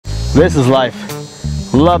This is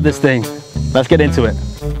life. Love this thing. Let's get into it.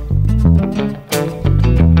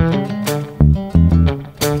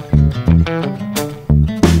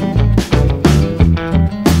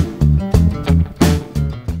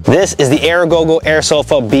 This is the Aerogogo Air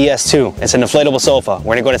Sofa BS2. It's an inflatable sofa.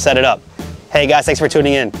 We're gonna go ahead and set it up. Hey guys, thanks for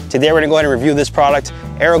tuning in. Today we're gonna go ahead and review this product.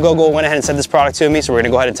 Aerogogo went ahead and sent this product to me, so we're gonna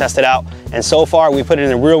go ahead and test it out. And so far, we put it in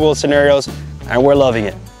the real world scenarios, and we're loving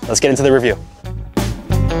it. Let's get into the review.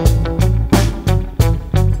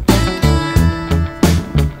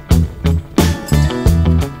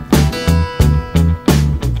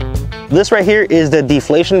 This right here is the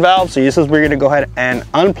deflation valve. So this is where you're gonna go ahead and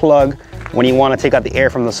unplug when you wanna take out the air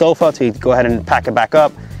from the sofa to go ahead and pack it back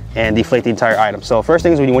up and deflate the entire item. So first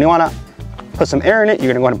thing is when you wanna put some air in it,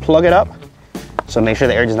 you're gonna go ahead and plug it up. So make sure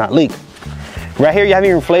the air does not leak. Right here you have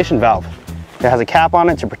your inflation valve. It has a cap on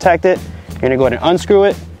it to protect it. You're gonna go ahead and unscrew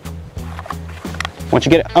it. Once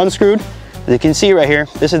you get it unscrewed, as you can see right here,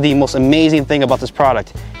 this is the most amazing thing about this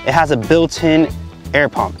product. It has a built-in air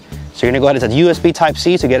pump. So you're gonna go ahead, it's a USB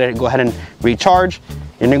Type-C to get it, go ahead and recharge.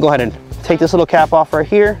 You're gonna go ahead and take this little cap off right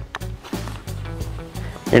here.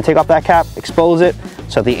 You're gonna take off that cap, expose it,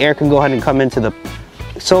 so the air can go ahead and come into the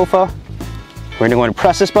sofa. We're gonna go ahead and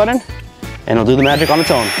press this button, and it'll do the magic on its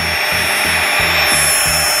own.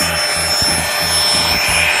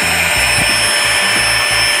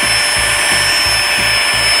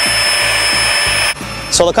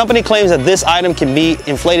 So the company claims that this item can be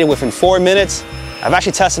inflated within 4 minutes. I've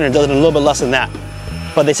actually tested it and it does it in a little bit less than that.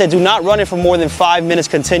 But they said do not run it for more than 5 minutes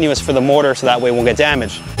continuous for the motor, so that way it won't get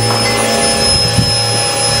damaged.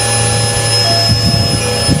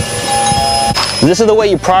 This is the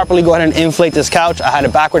way you properly go ahead and inflate this couch. I had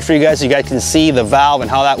it backwards for you guys so you guys can see the valve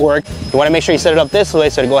and how that worked. You want to make sure you set it up this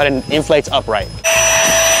way so to go ahead and inflates upright.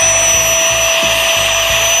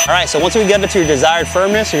 All right, so once we get it to your desired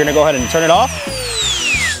firmness, you're gonna go ahead and turn it off.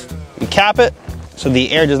 You cap it so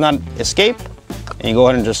the air does not escape. And you go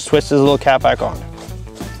ahead and just twist this little cap back on.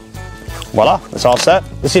 Voila, it's all set.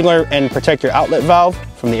 This is going to protect your outlet valve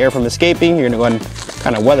from the air from escaping. You're gonna go ahead and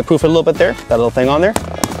kind of weatherproof it a little bit there, that little thing on there.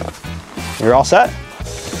 You're all set.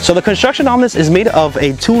 So the construction on this is made of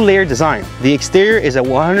a 2-layer design. The exterior is a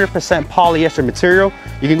 100% polyester material.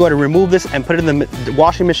 You can go ahead and remove this and put it in the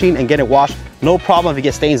washing machine and get it washed. No problem if you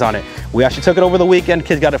get stains on it. We actually took it over the weekend.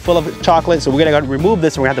 Kids got it full of chocolate, so we're gonna go remove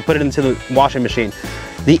this and we're gonna have to put it into the washing machine.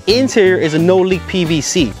 The interior is a no-leak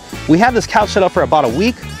PVC. We had this couch set up for about a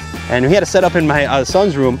week, and we had it set up in my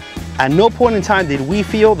son's room. At no point in time did we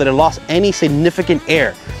feel that it lost any significant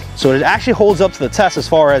air. So it actually holds up to the test as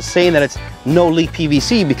far as saying that it's no-leak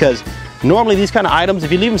PVC, because normally these kind of items,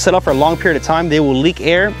 if you leave them set up for a long period of time, they will leak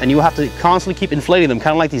air and you will have to constantly keep inflating them,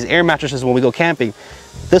 kind of like these air mattresses when we go camping.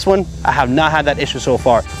 This one, I have not had that issue so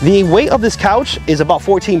far. The weight of this couch is about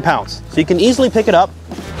 14 pounds. So you can easily pick it up,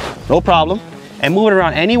 no problem, and move it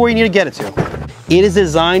around anywhere you need to get it to. It is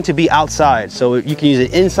designed to be outside, so you can use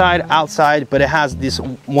it inside, outside, but it has this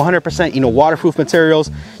 100% waterproof materials.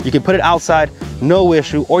 You can put it outside, no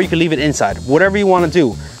issue, or you can leave it inside, whatever you want to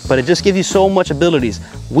do. But it just gives you so much abilities.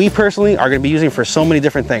 We personally are going to be using it for so many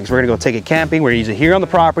different things. We're going to go take it camping, we're going to use it here on the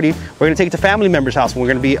property, we're going to take it to family members' house when we're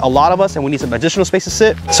going to be a lot of us and we need some additional space to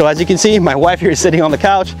sit. So as you can see, my wife here is sitting on the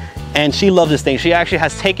couch and she loves this thing. She actually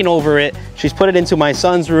has taken over it. She's put it into my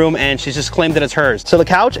son's room and she's just claimed that it's hers. So the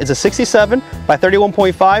couch is a 67 by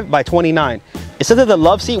 31.5 by 29. It says that the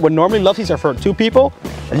love seat, when normally love seats are for 2 people,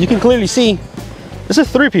 and you can clearly see, this is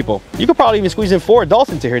 3 people. You could probably even squeeze in 4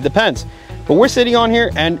 adults into here, it depends. But we're sitting on here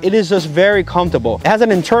and it is just very comfortable. It has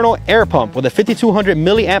an internal air pump with a 5200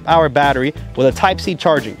 milliamp hour battery with a Type-C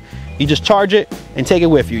charging. You just charge it and take it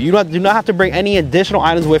with you. You do not have to bring any additional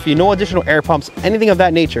items with you, no additional air pumps, anything of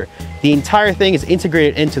that nature. The entire thing is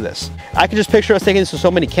integrated into this. I can just picture us taking this to so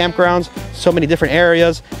many campgrounds, so many different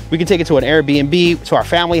areas. We can take it to an Airbnb, to our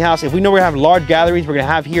family house. If we know we're gonna have large gatherings, we're gonna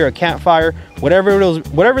have here a campfire,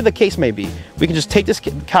 whatever the case may be, we can just take this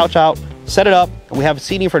couch out, set it up, and we have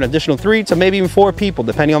seating for an additional 3 to maybe even 4 people,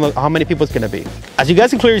 depending on how many people it's gonna be. As you guys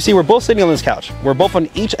can clearly see, we're both sitting on this couch. We're both on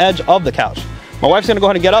each edge of the couch. My wife's gonna go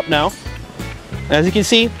ahead and get up now. And as you can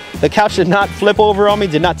see, the couch did not flip over on me,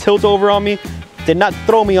 did not tilt over on me, did not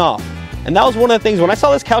throw me off. And that was one of the things, when I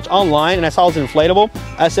saw this couch online and I saw it was inflatable,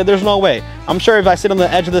 I said, there's no way. I'm sure if I sit on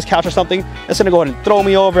the edge of this couch or something, it's gonna go ahead and throw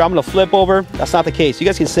me over, I'm gonna flip over. That's not the case. You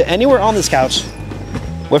guys can sit anywhere on this couch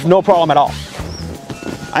with no problem at all.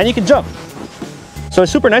 And you can jump. So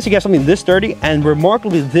it's super nice to get something this sturdy and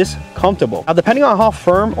remarkably this comfortable. Now, depending on how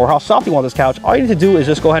firm or how soft you want this couch, all you need to do is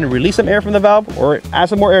just go ahead and release some air from the valve or add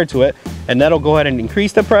some more air to it, and that'll go ahead and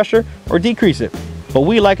increase the pressure or decrease it. but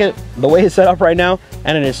we like it the way it's set up right now,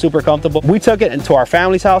 and it is super comfortable. We took it into our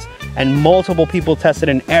family's house and multiple people tested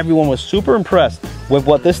it, and everyone was super impressed with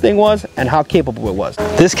what this thing was and how capable it was.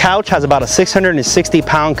 This couch has about a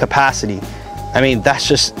 660-pound capacity. I mean, that's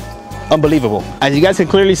just unbelievable. As you guys can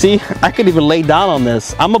clearly see, I could even lay down on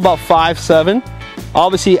this. I'm about 5'7".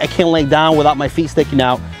 Obviously, I can't lay down without my feet sticking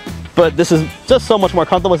out, but this is just so much more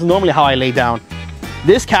comfortable. It's normally how I lay down.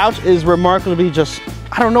 This couch is remarkably just,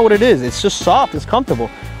 I don't know what it is. It's just soft, it's comfortable.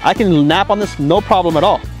 I can nap on this no problem at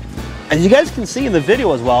all. As you guys can see in the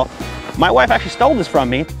video as well, my wife actually stole this from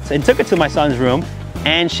me and took it to my son's room,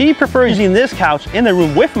 and she prefers using this couch in the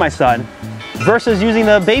room with my son versus using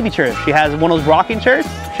the baby chair. She has one of those rocking chairs.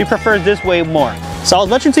 She prefers this way more. So I was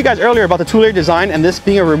mentioning to you guys earlier about the 2-layer design and this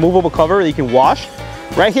being a removable cover that you can wash.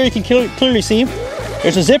 Right here you can clearly see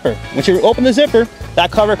there's a zipper. Once you open the zipper, that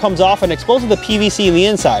cover comes off and exposes the PVC in the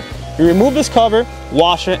inside. You remove this cover,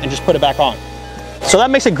 wash it, and just put it back on. So that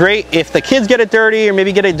makes it great if the kids get it dirty, or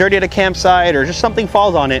maybe get it dirty at a campsite, or just something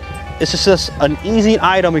falls on it. It's just an easy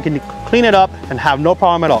item. You can clean it up and have no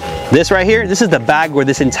problem at all. This right here, this is the bag where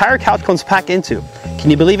this entire couch comes packed into. Can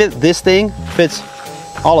you believe it? This thing fits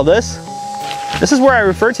all of this. This is where I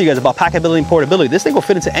referred to you guys about packability and portability. This thing will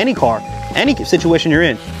fit into any car, any situation you're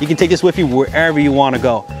in. You can take this with you wherever you want to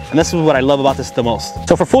go. And this is what I love about this the most.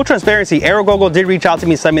 So for full transparency, Aerogogo did reach out to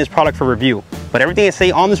me and send me this product for review. But everything I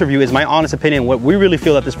say on this review is my honest opinion, what we really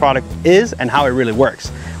feel that this product is and how it really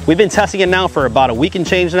works. We've been testing it now for about a week and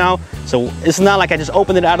change now. So it's not like I just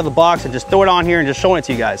opened it out of the box and just throw it on here and just showing it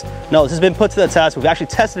to you guys. No, this has been put to the test. We've actually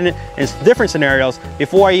tested it in different scenarios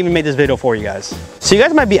before I even made this video for you guys. So you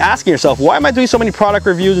guys might be asking yourself, why am I doing so many product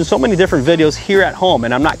reviews and so many different videos here at home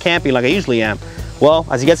and I'm not camping like I usually am? Well,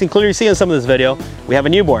 as you guys can clearly see in some of this video, we have a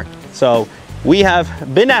newborn. So we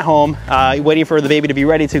have been at home waiting for the baby to be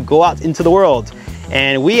ready to go out into the world.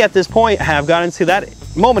 And we at this point have gotten to that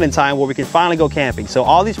moment in time where we can finally go camping. So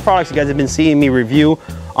all these products you guys have been seeing me review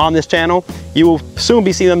on this channel, you will soon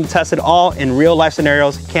be seeing them tested all in real life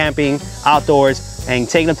scenarios, camping, outdoors, and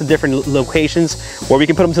taking them to different locations where we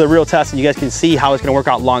can put them to the real test and you guys can see how it's going to work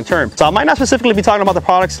out long term. So I might not specifically be talking about the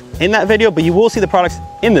products in that video, but you will see the products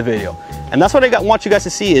in the video. And that's what I want you guys to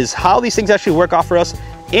see, is how these things actually work out for us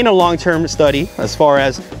in a long-term study as far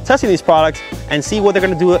as testing these products and see what they're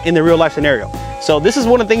going to do in the real life scenario. So this is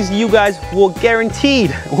one of the things you guys will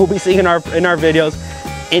guaranteed will be seeing in our videos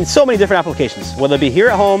in so many different applications, whether it be here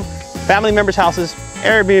at home, family members' houses,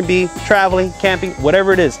 Airbnb, traveling, camping,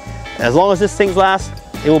 whatever it is. As long as this thing lasts,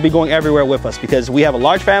 it will be going everywhere with us because we have a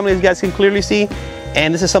large family, as you guys can clearly see,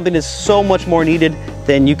 and this is something that's so much more needed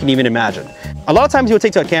than you can even imagine. A lot of times you would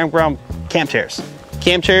take to a campground camp chairs.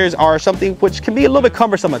 Camp chairs are something which can be a little bit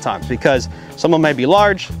cumbersome at times because some of them might be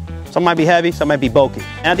large, some might be heavy, some might be bulky.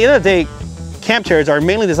 And at the end of the day, camp chairs are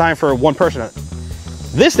mainly designed for one person.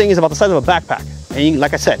 This thing is about the size of a backpack. And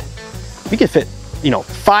like I said, you can fit,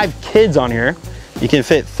 5 kids on here. You can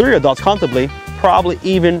fit 3 adults comfortably, probably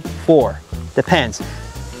even 4, depends.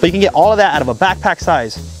 But you can get all of that out of a backpack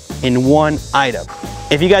size in one item.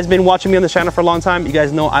 If you guys have been watching me on this channel for a long time, you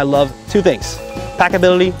guys know I love 2 things,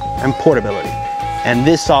 packability and portability. And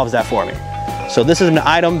this solves that for me. So this is an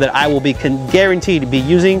item that I will be guaranteed to be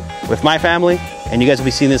using with my family, and you guys will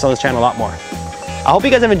be seeing this on this channel a lot more. I hope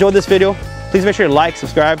you guys have enjoyed this video. Please make sure to like,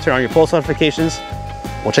 subscribe, turn on your post notifications.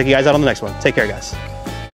 We'll check you guys out on the next one. Take care, guys.